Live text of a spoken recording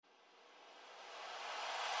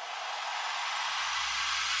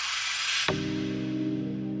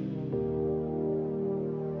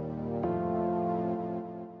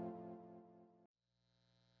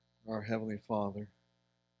our Heavenly Father,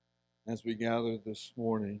 as we gather this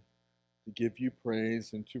morning to give you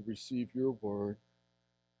praise and to receive your word,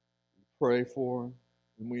 we pray for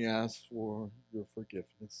and we ask for your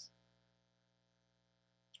forgiveness.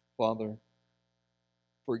 Father,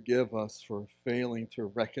 forgive us for failing to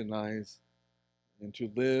recognize and to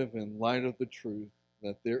live in light of the truth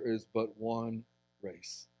that there is but one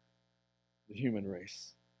race, the human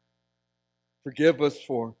race. Forgive us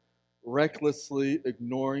for recklessly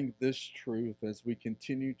ignoring this truth as we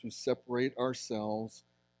continue to separate ourselves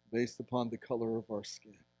based upon the color of our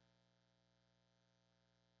skin.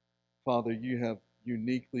 Father, you have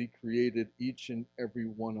uniquely created each and every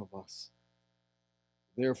one of us.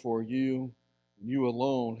 Therefore, you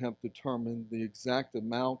alone have determined the exact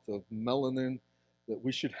amount of melanin that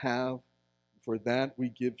we should have. For that, we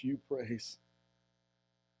give you praise.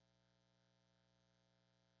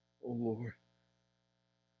 Oh Lord,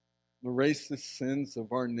 the racist sins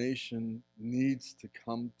of our nation needs to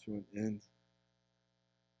come to an end.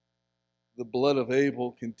 The blood of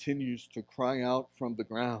Abel continues to cry out from the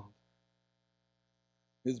ground.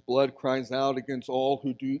 His blood cries out against all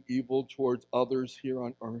who do evil towards others here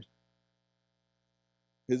on earth.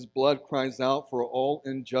 His blood cries out for all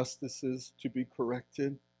injustices to be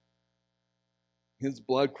corrected. His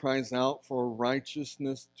blood cries out for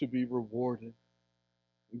righteousness to be rewarded.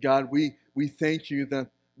 God, we thank you that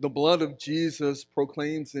the blood of Jesus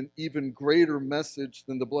proclaims an even greater message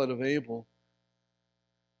than the blood of Abel.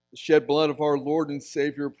 The shed blood of our Lord and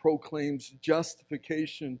Savior proclaims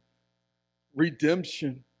justification,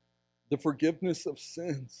 redemption, the forgiveness of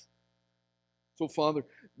sins. So, Father,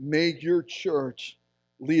 may your church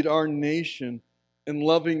lead our nation in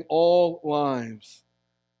loving all lives,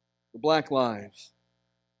 the black lives,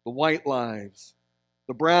 the white lives,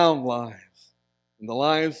 the brown lives, and the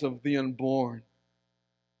lives of the unborn.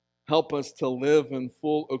 Help us to live in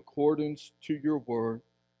full accordance to your word,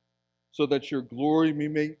 so that your glory may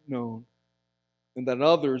be made known, and that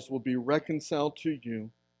others will be reconciled to you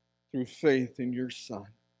through faith in your Son.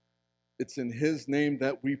 It's in his name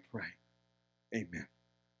that we pray. Amen.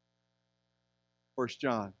 1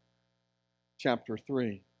 John chapter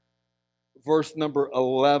 3, verse number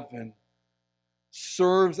 11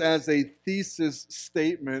 serves as a thesis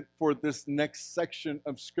statement for this next section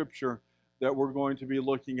of Scripture that we're going to be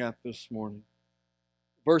looking at this morning.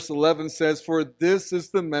 Verse 11 says, "For this is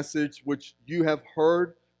the message which you have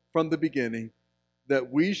heard from the beginning,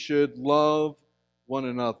 that we should love one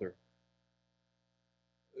another."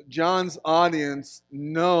 John's audience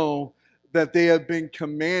know that they have been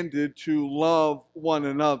commanded to love one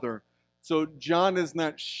another. So John is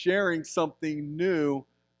not sharing something new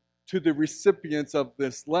to the recipients of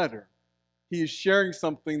this letter. He is sharing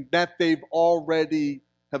something that they've already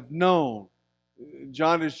have known.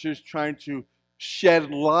 John is just trying to shed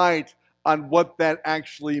light on what that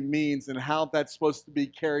actually means and how that's supposed to be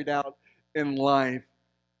carried out in life.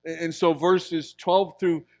 And so verses 12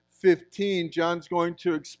 through 15, John's going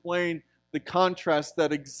to explain the contrast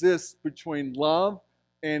that exists between love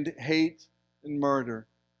and hate and murder.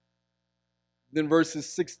 Then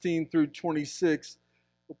verses 16 through 26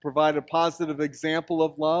 will provide a positive example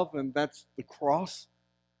of love, and that's the cross,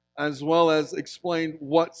 as well as explain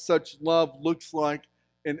what such love looks like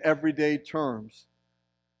in everyday terms.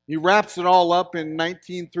 He wraps it all up in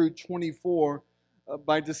 19 through 24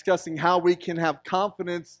 by discussing how we can have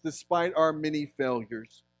confidence despite our many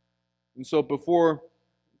failures. And so before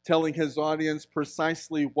telling his audience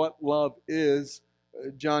precisely what love is,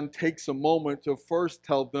 John takes a moment to first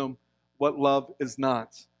tell them what love is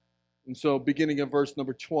not. And so beginning in verse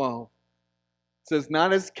number 12, it says,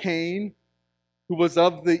 "Not as Cain, who was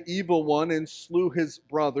of the evil one and slew his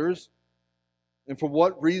brothers. And for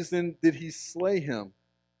what reason did he slay him?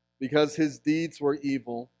 Because his deeds were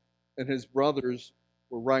evil and his brothers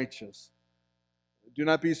were righteous. Do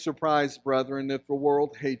not be surprised, brethren, if the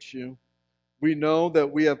world hates you. We know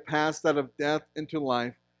that we have passed out of death into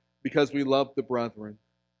life because we love the brethren.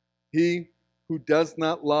 He who does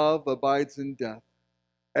not love abides in death.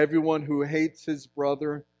 Everyone who hates his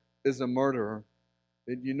brother is a murderer.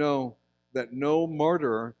 And you know that no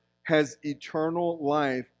murderer has eternal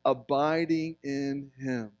life abiding in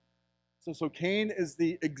him." So Cain is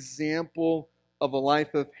the example of a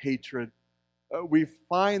life of hatred. We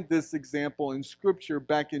find this example in Scripture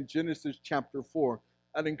back in Genesis chapter 4.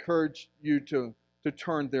 I'd encourage you to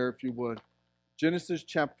turn there if you would. Genesis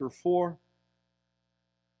chapter 4.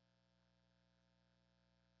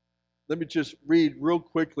 Let me just read real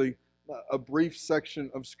quickly a brief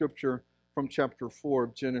section of Scripture from chapter 4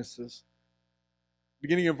 of Genesis.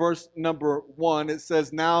 Beginning in verse number 1, it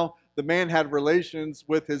says, "Now the man had relations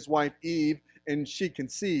with his wife Eve, and she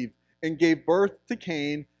conceived. and gave birth to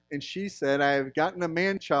Cain, and she said, I have gotten a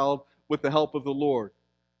man-child with the help of the Lord.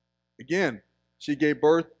 Again, she gave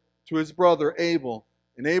birth to his brother Abel,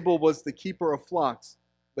 and Abel was the keeper of flocks,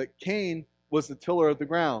 but Cain was the tiller of the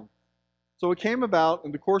ground. So it came about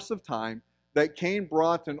in the course of time that Cain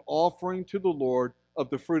brought an offering to the Lord of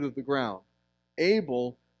the fruit of the ground.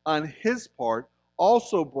 Abel, on his part,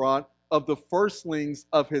 also brought of the firstlings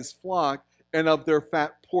of his flock and of their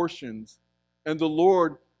fat portions. And the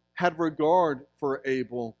Lord had regard for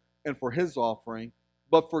Abel and for his offering,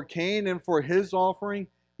 but for Cain and for his offering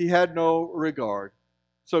he had no regard.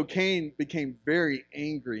 So Cain became very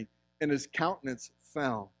angry, and his countenance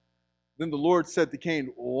fell. Then the Lord said to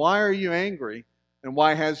Cain, why are you angry, and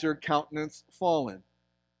why has your countenance fallen?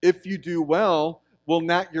 If you do well, will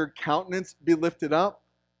not your countenance be lifted up?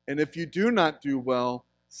 And if you do not do well,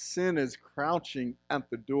 sin is crouching at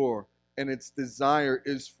the door, and its desire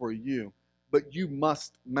is for you, but you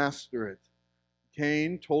must master it.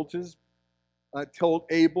 Cain told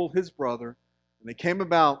Abel his brother, and it came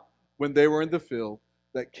about when they were in the field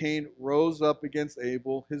that Cain rose up against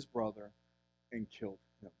Abel his brother and killed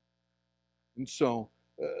him. And so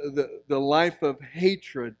the life of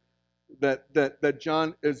hatred that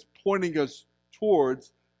John is pointing us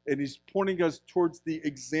towards, and he's pointing us towards the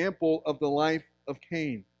example of the life of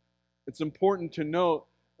Cain. It's important to note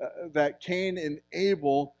that Cain and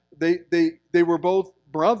Abel, they were both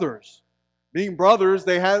brothers. Being brothers,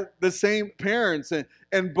 they had the same parents,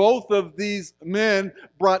 and both of these men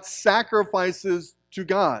brought sacrifices to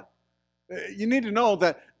God. You need to know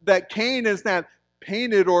that Cain is not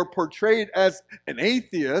painted or portrayed as an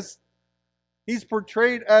atheist. He's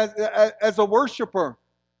portrayed as a worshiper.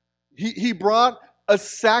 He brought a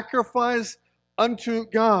sacrifice unto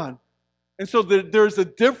God. And so there's a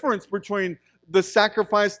difference between the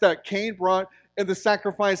sacrifice that Cain brought and the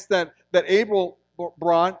sacrifice that Abel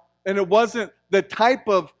brought. And it wasn't the type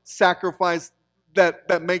of sacrifice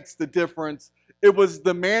that makes the difference. It was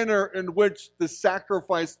the manner in which the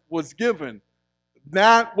sacrifice was given.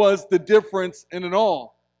 That was the difference in it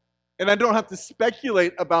all. And I don't have to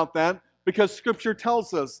speculate about that because Scripture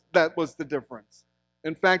tells us that was the difference.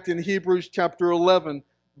 In fact, in Hebrews chapter 11,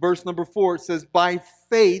 verse number 4, it says, by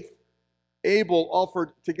faith, Abel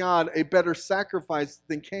offered to God a better sacrifice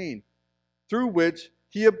than Cain, through which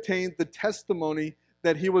he obtained the testimony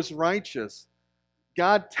that he was righteous,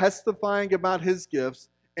 God testifying about his gifts,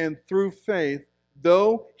 and through faith,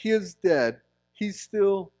 though he is dead, he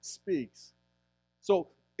still speaks. So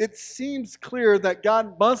it seems clear that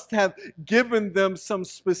God must have given them some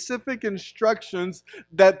specific instructions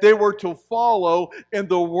that they were to follow in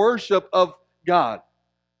the worship of God.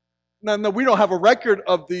 Now, we don't have a record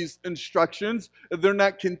of these instructions. They're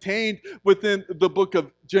not contained within the book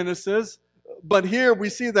of Genesis. But here we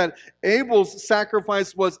see that Abel's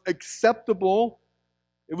sacrifice was acceptable.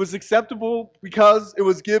 It was acceptable because it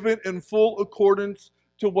was given in full accordance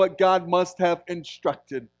to what God must have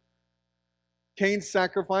instructed. Cain's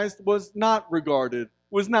sacrifice was not regarded,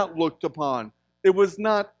 was not looked upon. It was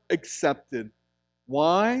not accepted.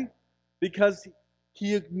 Why? Because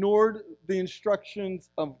he ignored the instructions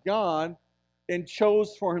of God and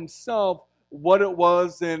chose for himself what it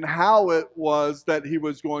was and how it was that he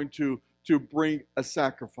was going to bring a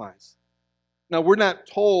sacrifice. Now, we're not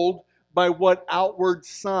told by what outward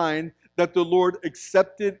sign that the Lord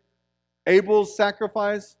accepted Abel's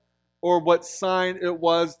sacrifice or what sign it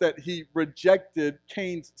was that he rejected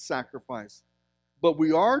Cain's sacrifice. But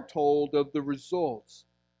we are told of the results.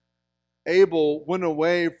 Abel went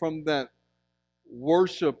away from that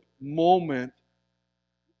worship moment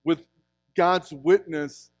with God's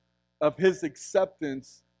witness of his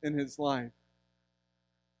acceptance in his life.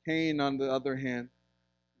 Cain, on the other hand,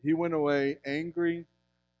 he went away angry,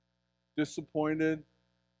 disappointed,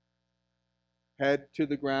 head to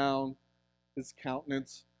the ground, his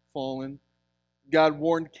countenance fallen. God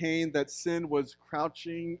warned Cain that sin was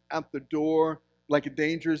crouching at the door like a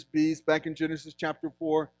dangerous beast. Back in Genesis chapter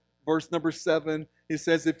 4, verse number 7, he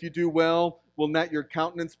says, if you do well, will not your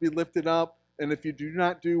countenance be lifted up? And if you do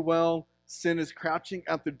not do well, sin is crouching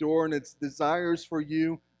at the door and its desires for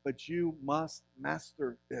you, but you must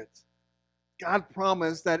master it. God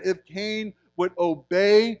promised that if Cain would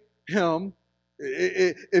obey him,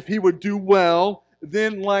 if he would do well,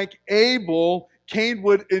 then like Abel, Cain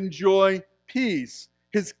would enjoy peace.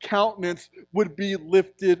 His countenance would be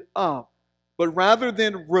lifted up. But rather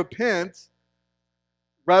than repent,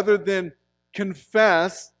 rather than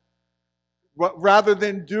confess, rather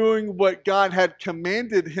than doing what God had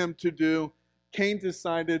commanded him to do, Cain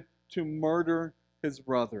decided to murder his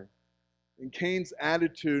brother. And Cain's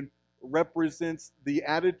attitude represents the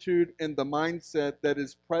attitude and the mindset that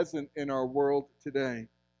is present in our world today.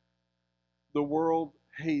 The world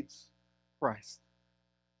hates Christ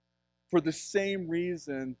for the same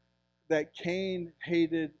reason that Cain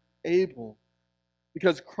hated Abel,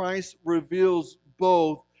 because Christ reveals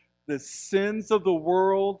both the sins of the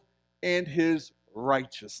world and his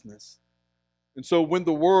righteousness. And so when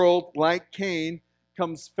the world, like Cain,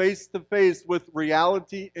 comes face to face with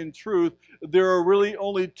reality and truth, there are really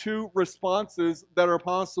only two responses that are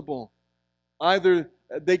possible. Either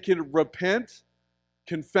they can repent,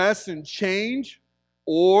 confess, and change,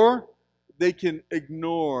 or they can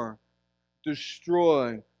ignore,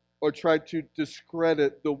 destroy, or try to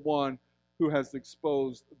discredit the one who has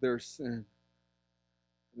exposed their sin.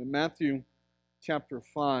 In Matthew chapter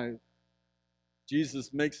 5,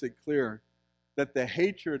 Jesus makes it clear that the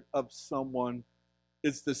hatred of someone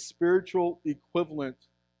is the spiritual equivalent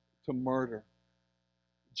to murder.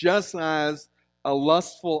 Just as a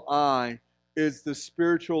lustful eye is the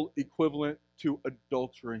spiritual equivalent to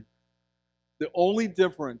adultery. The only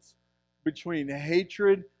difference between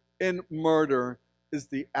hatred and murder is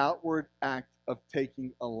the outward act of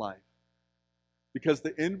taking a life, because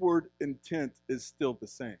the inward intent is still the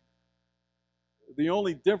same. The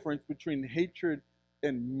only difference between hatred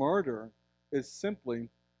and murder is simply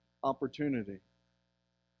opportunity.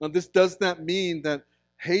 Now, this does not mean that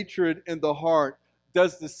hatred in the heart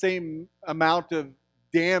does the same amount of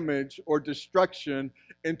damage or destruction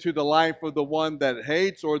into the life of the one that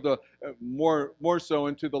hates, or the more so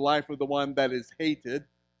into the life of the one that is hated.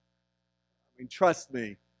 I mean, trust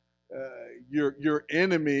me, your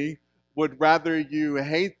enemy would rather you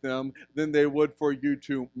hate them than they would for you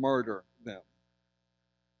to murder them.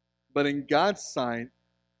 But in God's sight,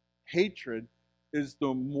 hatred is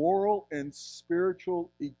the moral and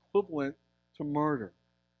spiritual equivalent to murder.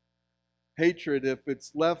 Hatred, if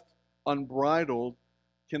it's left unbridled,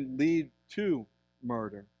 can lead to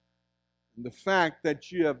murder. And the fact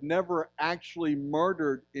that you have never actually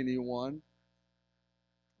murdered anyone,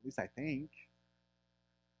 at least I think,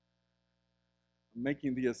 I'm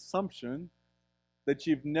making the assumption that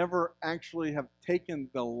you've never actually have taken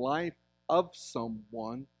the life of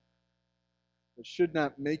someone, that should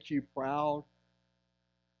not make you proud,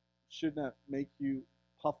 should not make you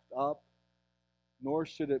puffed up, nor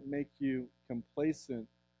should it make you complacent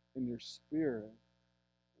in your spirit.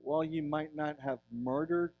 While you might not have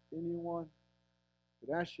murdered anyone, I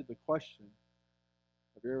would ask you the question,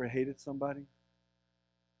 have you ever hated somebody?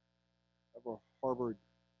 Ever harbored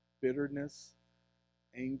bitterness,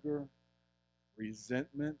 anger,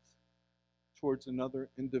 resentment towards another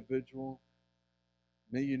individual?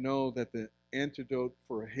 May you know that the antidote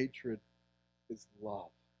for hatred is love.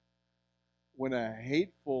 When a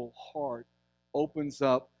hateful heart opens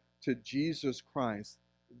up to Jesus Christ,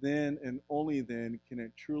 then and only then can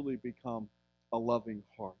it truly become a loving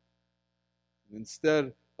heart. And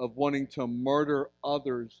instead of wanting to murder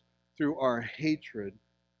others through our hatred,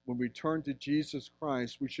 when we turn to Jesus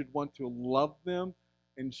Christ, we should want to love them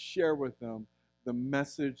and share with them the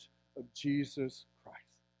message of Jesus Christ.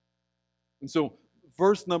 And so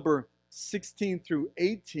verse number 16 through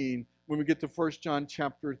 18, when we get to 1 John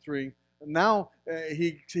chapter 3, now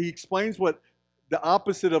he explains what the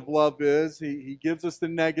opposite of love is. He gives us the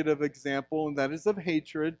negative example, and that is of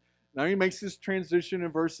hatred. Now he makes this transition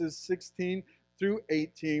in verses 16 through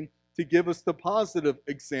 18 to give us the positive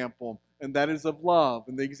example, and that is of love.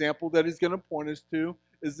 And the example that he's going to point us to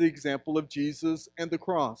is the example of Jesus and the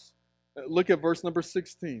cross. Look at verse number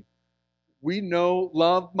 16. We know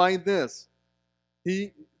love by this,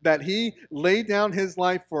 that he laid down his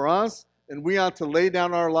life for us, and we ought to lay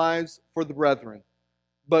down our lives for the brethren.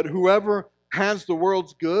 But whoever has the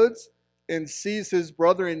world's goods and sees his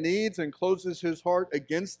brother in needs and closes his heart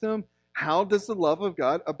against him, how does the love of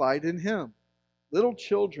God abide in him? Little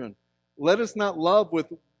children, let us not love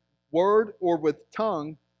with word or with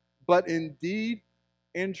tongue, but in deed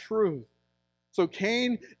and truth. So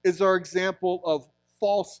Cain is our example of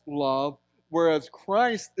false love, whereas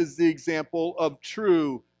Christ is the example of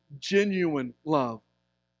true, genuine love.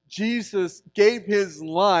 Jesus gave his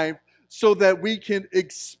life so that we can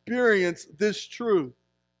experience this truth.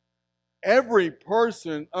 Every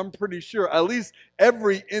person, I'm pretty sure, at least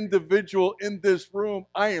every individual in this room,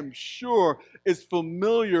 I am sure, is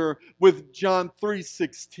familiar with John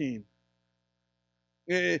 3:16.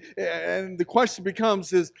 And the question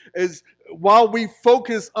becomes is while we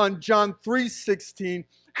focus on John 3:16,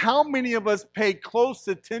 how many of us pay close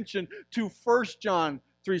attention to 1 John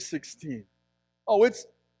 3:16? Oh, it's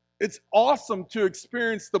awesome to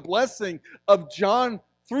experience the blessing of John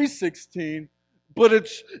 3:16, But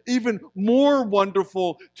it's even more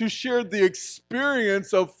wonderful to share the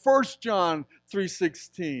experience of 1 John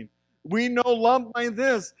 3:16. We know love by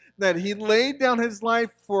this, that he laid down his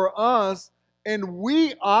life for us, and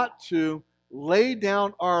we ought to lay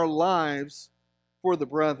down our lives for the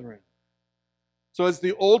brethren. So as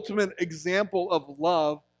the ultimate example of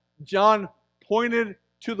love, John pointed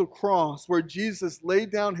to the cross where Jesus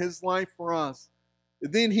laid down his life for us.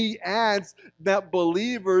 Then he adds that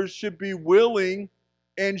believers should be willing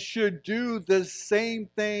and should do the same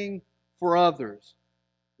thing for others.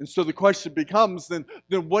 And so the question becomes, then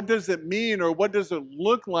what does it mean, or what does it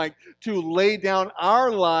look like to lay down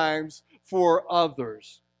our lives for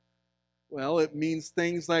others? Well, it means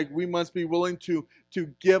things like we must be willing to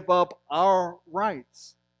give up our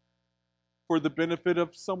rights for the benefit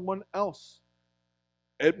of someone else.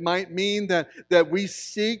 It might mean that we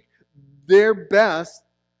seek their best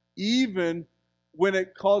even when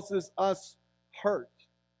it causes us hurt,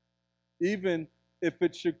 even if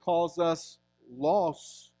it should cause us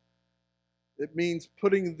loss. It means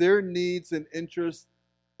putting their needs and interests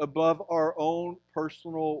above our own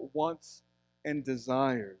personal wants and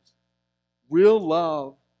desires. Real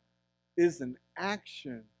love is an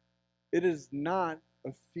action. It is not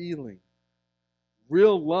a feeling.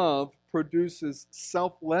 Real love produces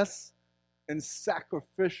selfless and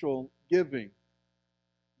sacrificial giving.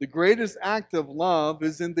 The greatest act of love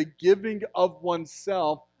is in the giving of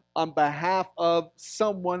oneself on behalf of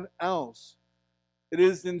someone else. It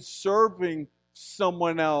is in serving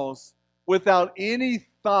someone else without any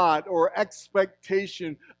thought or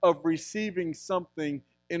expectation of receiving something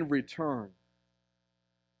in return.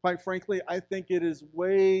 Quite frankly, I think it is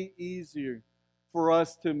way easier for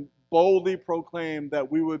us to boldly proclaim that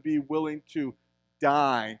we would be willing to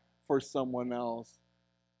die for someone else.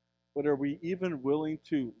 But are we even willing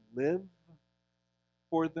to live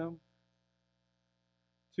for them?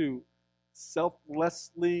 To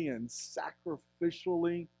selflessly and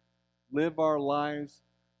sacrificially live our lives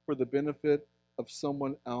for the benefit of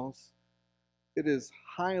someone else? It is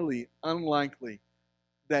highly unlikely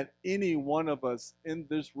that any one of us in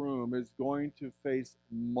this room is going to face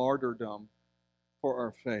martyrdom for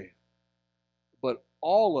our faith. But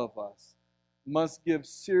all of us must give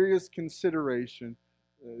serious consideration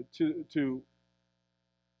to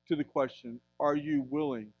the question, are you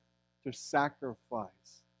willing to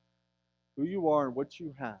sacrifice who you are and what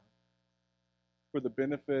you have for the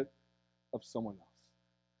benefit of someone else?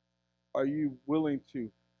 Are you willing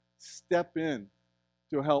to step in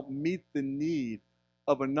to help meet the need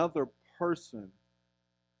of another person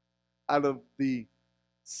out of the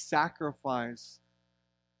sacrifice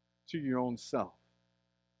to your own self?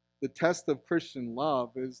 The test of Christian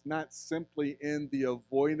love is not simply in the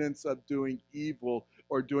avoidance of doing evil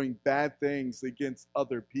or doing bad things against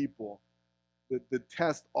other people. The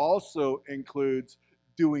test also includes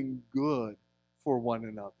doing good for one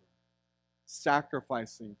another,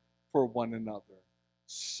 sacrificing for one another,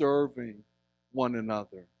 serving one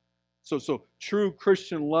another. So true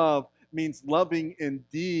Christian love means loving in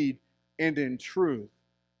deed and in truth.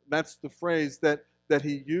 That's the phrase that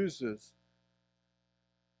he uses.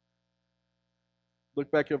 Look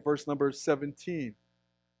back at verse number 17.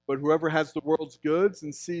 But whoever has the world's goods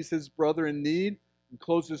and sees his brother in need and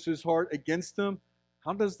closes his heart against him,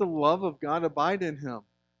 how does the love of God abide in him?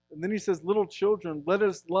 And then he says, little children, let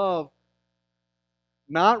us love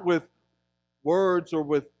not with words or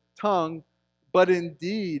with tongue, but in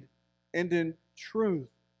deed and in truth.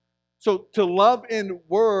 So to love in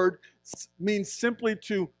word means simply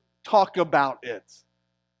to talk about it.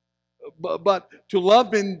 But to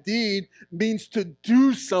love indeed means to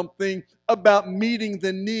do something about meeting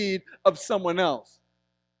the need of someone else.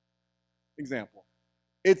 Example,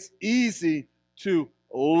 it's easy to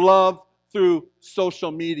love through social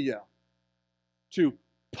media, to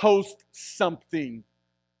post something,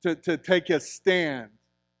 to take a stand.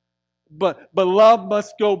 But love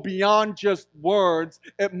must go beyond just words.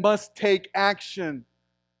 It must take action.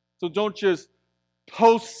 So don't just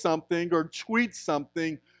post something or tweet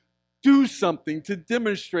something. Do something to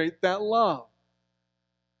demonstrate that love.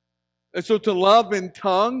 And so to love in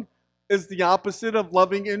tongue is the opposite of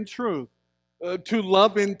loving in truth. To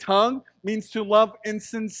love in tongue means to love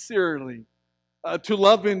insincerely. To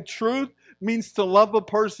love in truth means to love a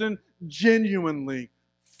person genuinely,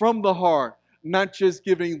 from the heart, not just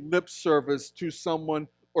giving lip service to someone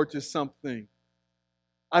or to something.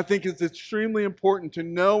 I think it's extremely important to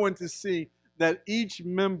know and to see that each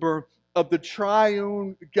member of the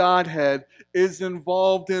triune Godhead is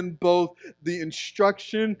involved in both the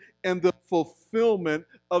instruction and the fulfillment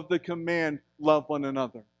of the command, love one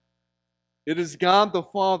another. It is God the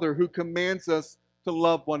Father who commands us to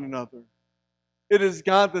love one another. It is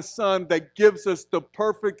God the Son that gives us the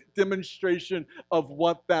perfect demonstration of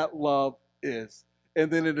what that love is.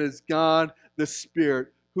 And then it is God the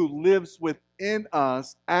Spirit who lives within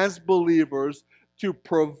us as believers to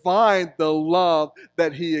provide the love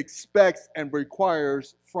that He expects and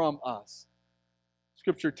requires from us.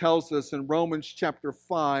 Scripture tells us in Romans chapter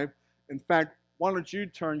 5, in fact, why don't you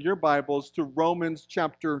turn your Bibles to Romans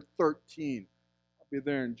chapter 13. I'll be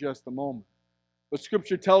there in just a moment. But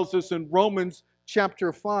Scripture tells us in Romans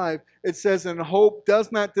chapter 5, it says, "And hope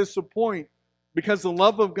does not disappoint, because the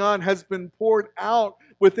love of God has been poured out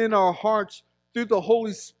within our hearts through the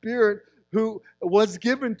Holy Spirit who was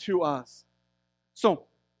given to us." So,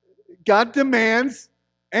 God demands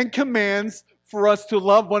and commands for us to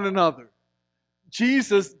love one another.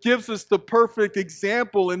 Jesus gives us the perfect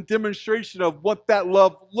example and demonstration of what that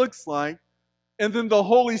love looks like. And then the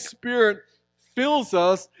Holy Spirit fills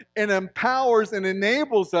us and empowers and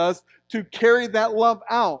enables us to carry that love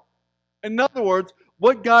out. In other words,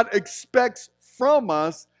 what God expects from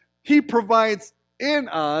us, He provides in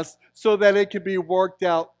us so that it can be worked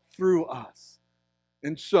out through us.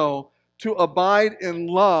 And so, to abide in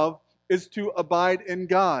love is to abide in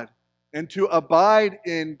God. And to abide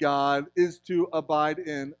in God is to abide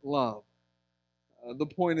in love. The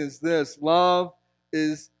point is this: love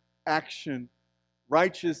is action,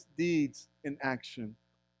 righteous deeds in action.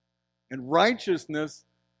 And righteousness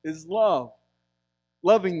is love,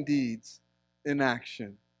 loving deeds in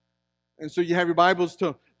action. And so you have your Bibles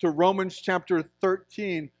to Romans chapter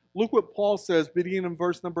 13. Look what Paul says beginning in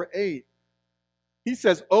verse number 8. He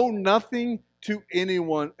says, "Owe nothing to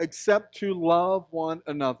anyone except to love one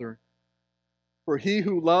another. For he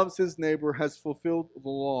who loves his neighbor has fulfilled the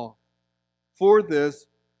law. For this,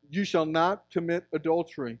 you shall not commit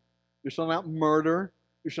adultery. You shall not murder.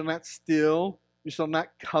 You shall not steal. You shall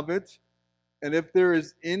not covet. And if there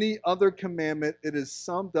is any other commandment, it is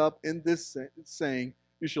summed up in this saying,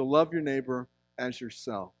 you shall love your neighbor as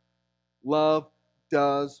yourself." Love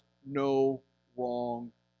does no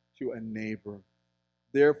wrong to a neighbor.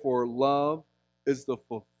 Therefore, love is the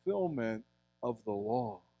fulfillment of the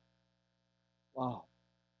law. Wow.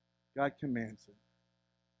 God commands it.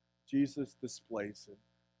 Jesus displays it.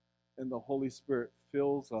 And the Holy Spirit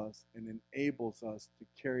fills us and enables us to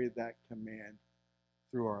carry that command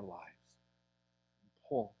through our lives.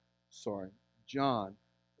 John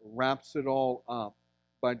wraps it all up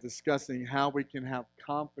by discussing how we can have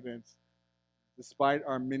confidence despite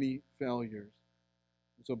our many failures.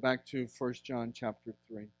 So back to 1 John chapter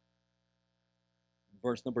 3,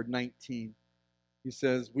 verse number 19. He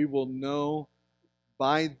says, "We will know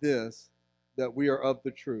by this that we are of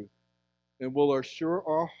the truth, and will assure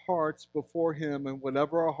our hearts before Him in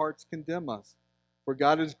whatever our hearts condemn us. For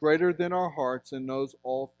God is greater than our hearts and knows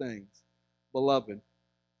all things. Beloved,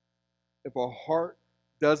 if our heart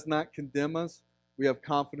does not condemn us, we have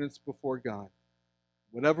confidence before God.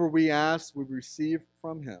 Whatever we ask, we receive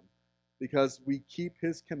from Him, because we keep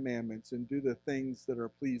His commandments and do the things that are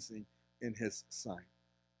pleasing in His sight."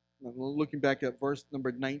 Looking back at verse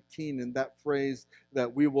number 19, and that phrase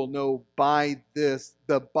that we will know by this,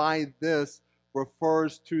 the "by this"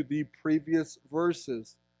 refers to the previous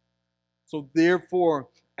verses. So therefore,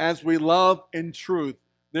 as we love in truth,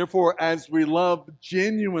 therefore as we love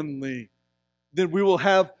genuinely, then we will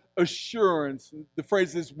have assurance. The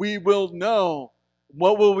phrase is, we will know.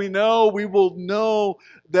 What will we know? We will know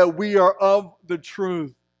that we are of the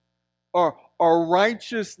truth. Our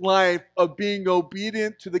righteous life of being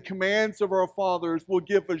obedient to the commands of our fathers will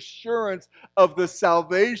give assurance of the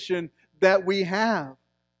salvation that we have.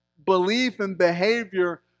 Belief and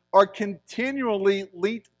behavior are continually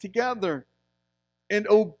linked together, and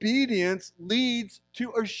obedience leads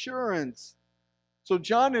to assurance. So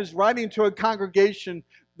John is writing to a congregation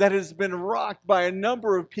that has been rocked by a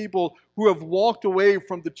number of people who have walked away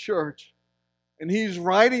from the church. And he's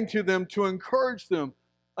writing to them to encourage them,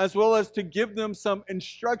 as well as to give them some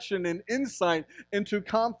instruction and insight into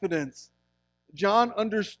confidence. John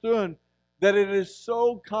understood that it is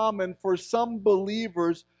so common for some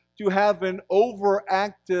believers to have an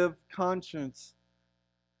overactive conscience.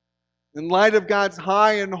 In light of God's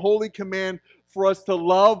high and holy command for us to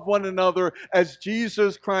love one another as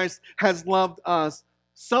Jesus Christ has loved us,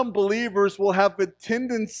 some believers will have a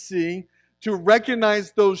tendency to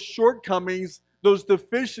recognize those shortcomings, those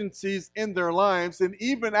deficiencies in their lives. And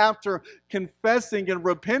even after confessing and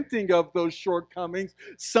repenting of those shortcomings,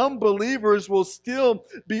 some believers will still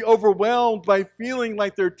be overwhelmed by feeling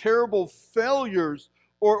like they're terrible failures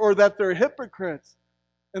or that they're hypocrites.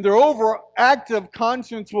 And their overactive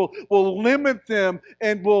conscience will limit them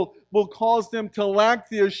and will cause them to lack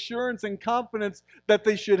the assurance and confidence that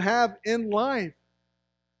they should have in life.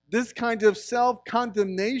 This kind of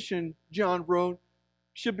self-condemnation, John wrote,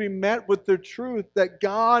 should be met with the truth that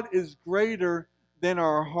God is greater than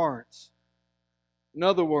our hearts. In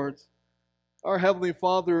other words, our Heavenly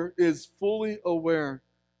Father is fully aware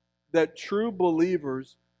that true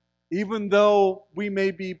believers, even though we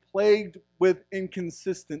may be plagued with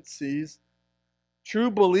inconsistencies,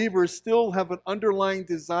 true believers still have an underlying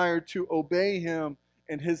desire to obey Him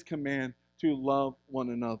and His command to love one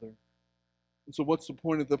another. And so what's the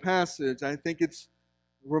point of the passage? I think it's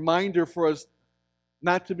a reminder for us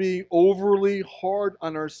not to be overly hard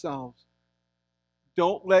on ourselves.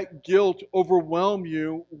 Don't let guilt overwhelm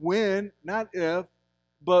you when, not if,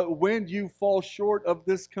 but when you fall short of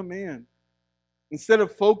this command. Instead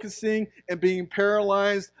of focusing and being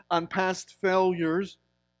paralyzed on past failures,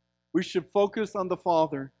 we should focus on the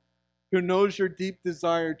Father who knows your deep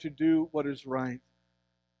desire to do what is right.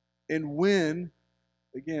 And when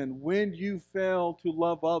you fail to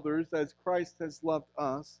love others as Christ has loved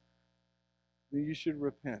us, then you should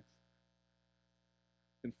repent.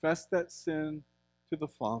 Confess that sin to the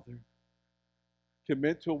Father.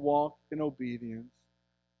 Commit to walk in obedience.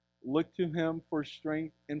 Look to Him for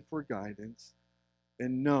strength and for guidance.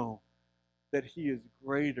 And know that He is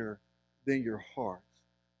greater than your heart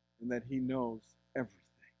and that He knows everything.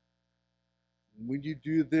 And when you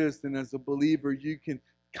do this, then as a believer, you can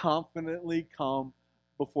confidently come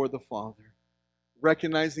before the Father,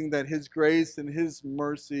 recognizing that His grace and His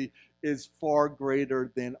mercy is far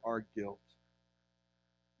greater than our guilt.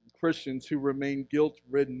 Christians who remain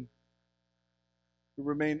guilt-ridden, who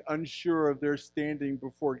remain unsure of their standing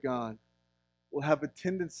before God, will have a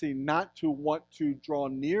tendency not to want to draw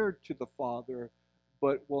near to the Father,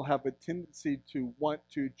 but will have a tendency to want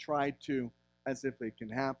to try to, as if it can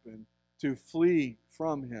happen, to flee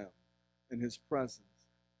from Him and His presence.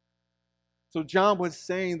 So John was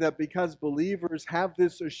saying that because believers have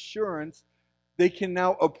this assurance, they can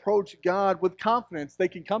now approach God with confidence. They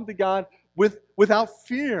can come to God without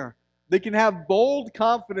fear. They can have bold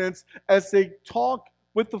confidence as they talk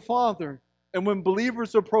with the Father. And when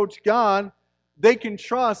believers approach God, they can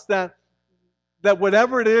trust that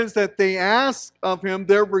whatever it is that they ask of Him,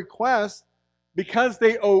 their request, because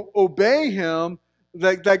they obey Him,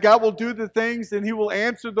 that God will do the things and He will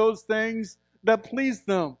answer those things that please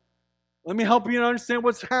them. Let me help you understand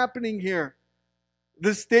what's happening here.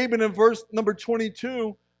 This statement in verse number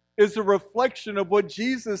 22 is a reflection of what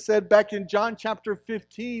Jesus said back in John chapter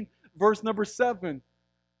 15, verse number 7.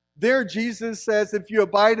 There Jesus says, if you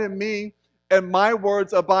abide in me and my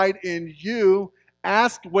words abide in you,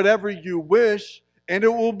 ask whatever you wish and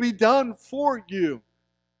it will be done for you.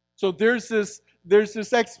 So there's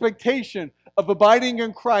this expectation of abiding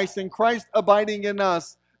in Christ and Christ abiding in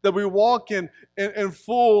us, that we walk in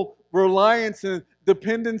full reliance and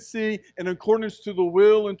dependency in accordance to the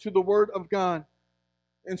will and to the word of God.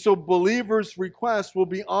 And so believers' requests will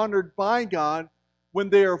be honored by God when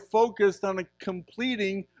they are focused on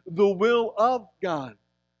completing the will of God.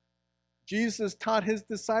 Jesus taught His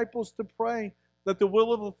disciples to pray that the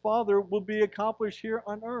will of the Father will be accomplished here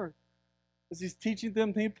on earth. As He's teaching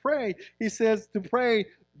them to pray, He says to pray,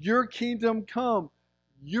 your kingdom come,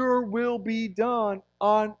 your will be done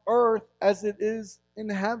on earth as it is in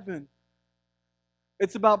heaven.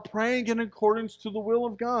 It's about praying in accordance to the will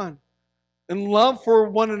of God. And love for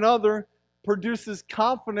one another produces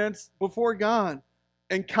confidence before God.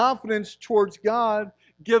 And confidence towards God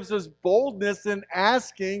gives us boldness in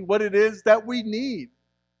asking what it is that we need.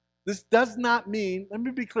 This does not mean, let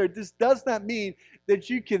me be clear, this does not mean that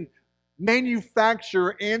you can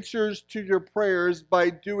manufacture answers to your prayers by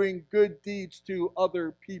doing good deeds to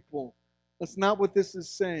other people. That's not what this is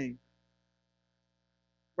saying.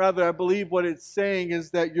 Rather, I believe what it's saying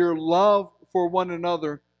is that your love for one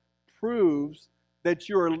another proves that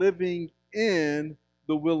you are living in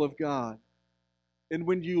the will of God. And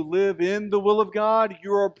when you live in the will of God,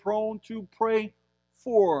 you are prone to pray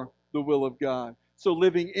for the will of God. So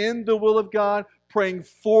living in the will of God, praying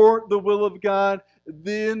for the will of God,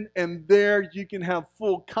 then and there you can have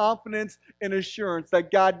full confidence and assurance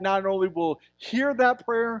that God not only will hear that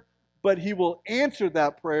prayer, but He will answer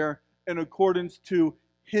that prayer in accordance to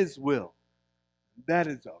His will. That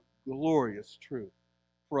is a glorious truth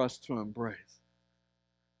for us to embrace.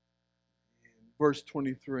 Verse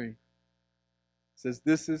 23 says,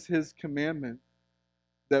 this is His commandment,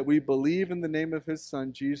 that we believe in the name of His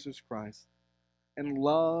Son, Jesus Christ, and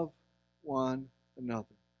love one another,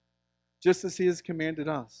 just as He has commanded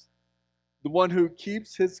us. The one who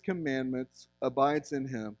keeps his commandments abides in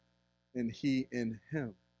him, and he in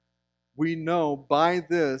him. We know by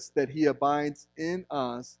this that he abides in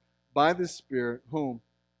us by the Spirit whom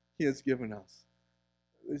he has given us.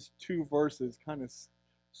 These two verses kind of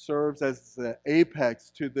serves as the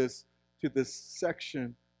apex to this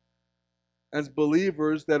section. As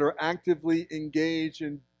believers that are actively engaged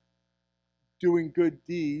in doing good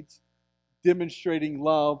deeds, demonstrating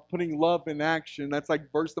love, putting love in action, that's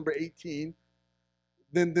like verse number 18.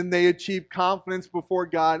 Then they achieve confidence before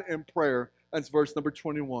God in prayer. That's verse number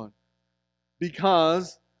 21.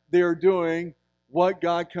 Because they are doing what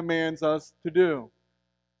God commands us to do.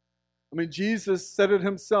 I mean, Jesus said it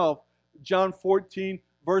himself, John 14,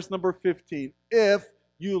 verse number 15. If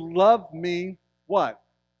you love me, what?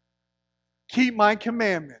 Keep my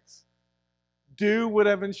commandments. Do what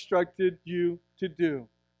I've instructed you to do.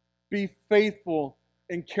 Be faithful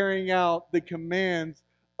in carrying out the commands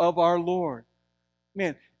of our Lord.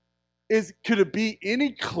 Man, could it be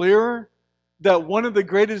any clearer that one of the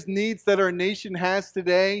greatest needs that our nation has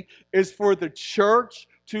today is for the church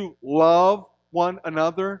to love one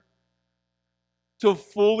another, to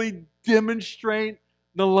fully demonstrate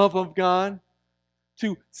the love of God,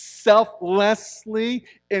 to selflessly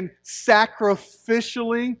and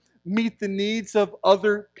sacrificially meet the needs of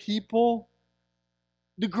other people?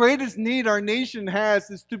 The greatest need our nation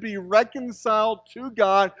has is to be reconciled to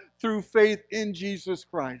God through faith in Jesus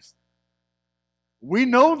Christ. We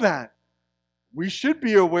know that. We should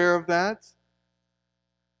be aware of that.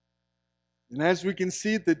 And as we can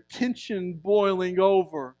see the tension boiling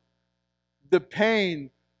over, the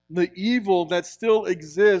pain, the evil that still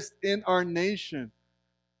exists in our nation,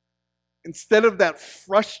 instead of that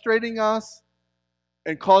frustrating us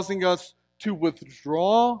and causing us to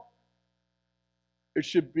withdraw, it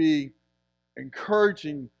should be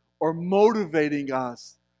encouraging or motivating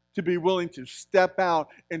us to be willing to step out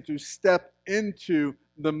and to step into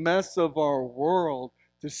the mess of our world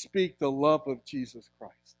to speak the love of Jesus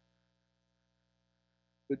Christ.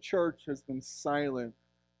 The church has been silent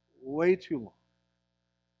way too long.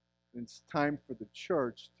 It's time for the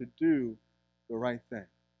church to do the right thing,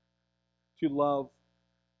 to love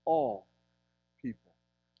all people.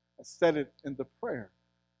 I said it in the prayer,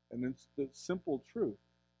 and it's the simple truth.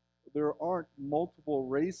 There aren't multiple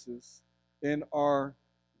races in our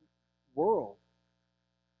world.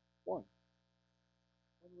 One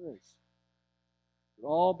race. It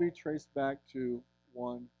all be traced back to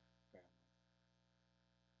one family.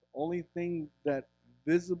 The only thing that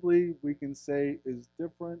visibly we can say is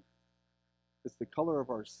different is the color of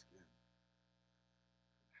our skin.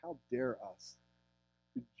 How dare us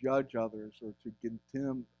to judge others or to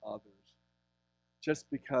condemn others just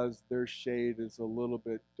because their shade is a little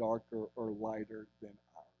bit darker or lighter than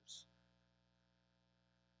ours.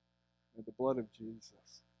 May the blood of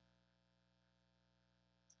Jesus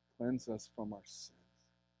cleanse us from our sins.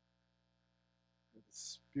 May the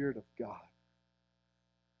Spirit of God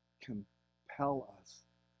compel us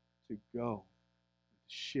to go and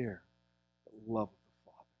share the love of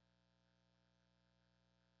the Father.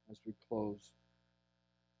 As we close,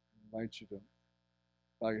 I invite you to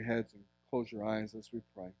bow your heads and close your eyes as we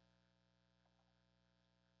pray.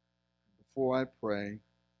 Before I pray,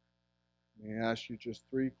 may I ask you just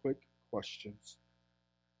 3 quick questions.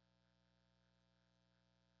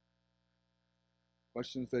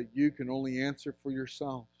 Questions that you can only answer for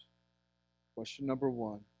yourselves. Question number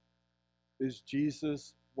 1. Is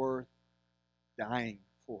Jesus worth dying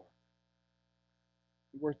for?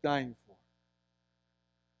 Is he worth dying for?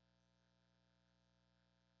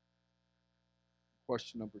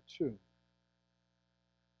 Question number 2.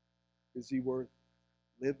 Is he worth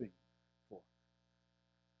living for?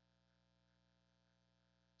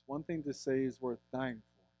 It's one thing to say he's worth dying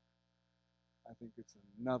for. I think it's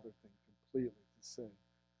another thing completely to say,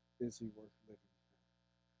 is he worth living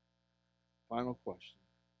for? Final question.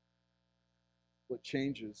 What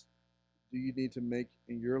changes do you need to make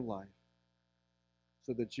in your life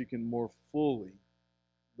so that you can more fully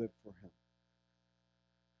live for him?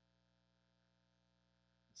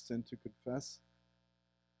 A sin to confess?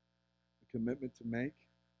 A commitment to make?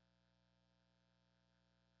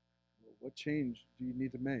 What change do you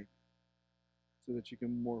need to make so that you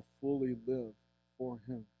can more fully live for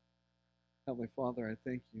him? Heavenly Father, I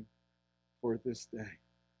thank you for this day,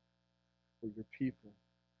 for your people,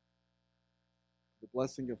 the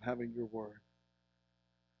blessing of having your word.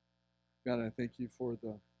 God, I thank you for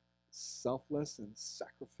the selfless and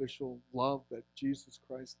sacrificial love that Jesus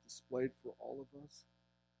Christ displayed for all of us.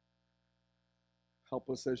 Help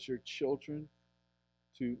us as your children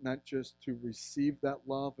to not just to receive that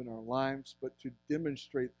love in our lives, but to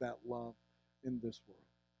demonstrate that love in this world.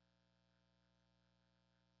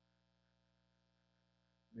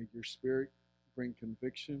 May your Spirit bring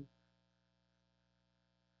conviction.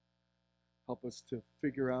 Help us to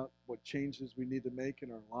figure out what changes we need to make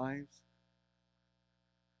in our lives.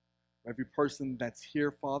 For every person that's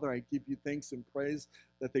here, Father, I give you thanks and praise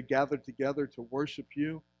that they gathered together to worship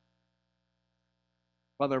you.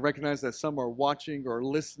 Father, I recognize that some are watching or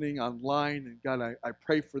listening online, and God, I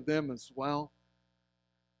pray for them as well.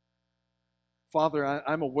 Father,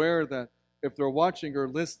 I'm aware that if they're watching or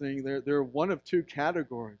listening, they're one of two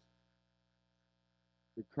categories.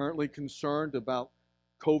 They're currently concerned about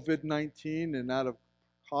COVID-19 and out of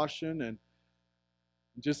caution and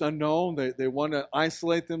just unknown. They want to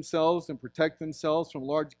isolate themselves and protect themselves from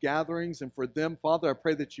large gatherings. And for them, Father, I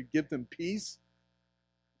pray that you give them peace,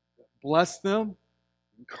 bless them,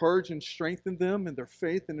 encourage and strengthen them in their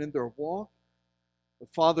faith and in their walk.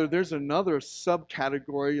 But Father, there's another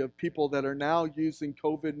subcategory of people that are now using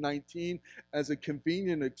COVID-19 as a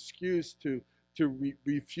convenient excuse to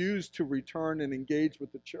refuse to return and engage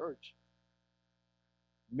with the church.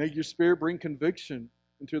 May your Spirit bring conviction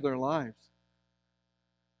into their lives,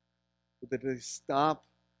 so that they stop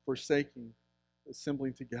forsaking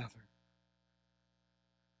assembling together.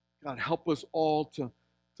 God, help us all to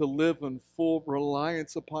live in full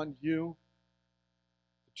reliance upon you,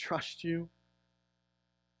 to trust you.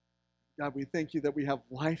 God, we thank you that we have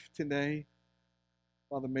life today.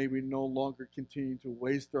 Father, may we no longer continue to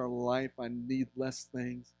waste our life on needless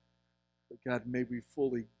things. But God, may we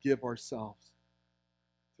fully give ourselves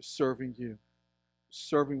to serving you,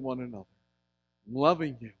 serving one another,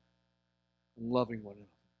 loving you, and loving one another.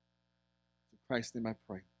 In Christ's name I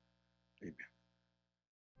pray. Amen.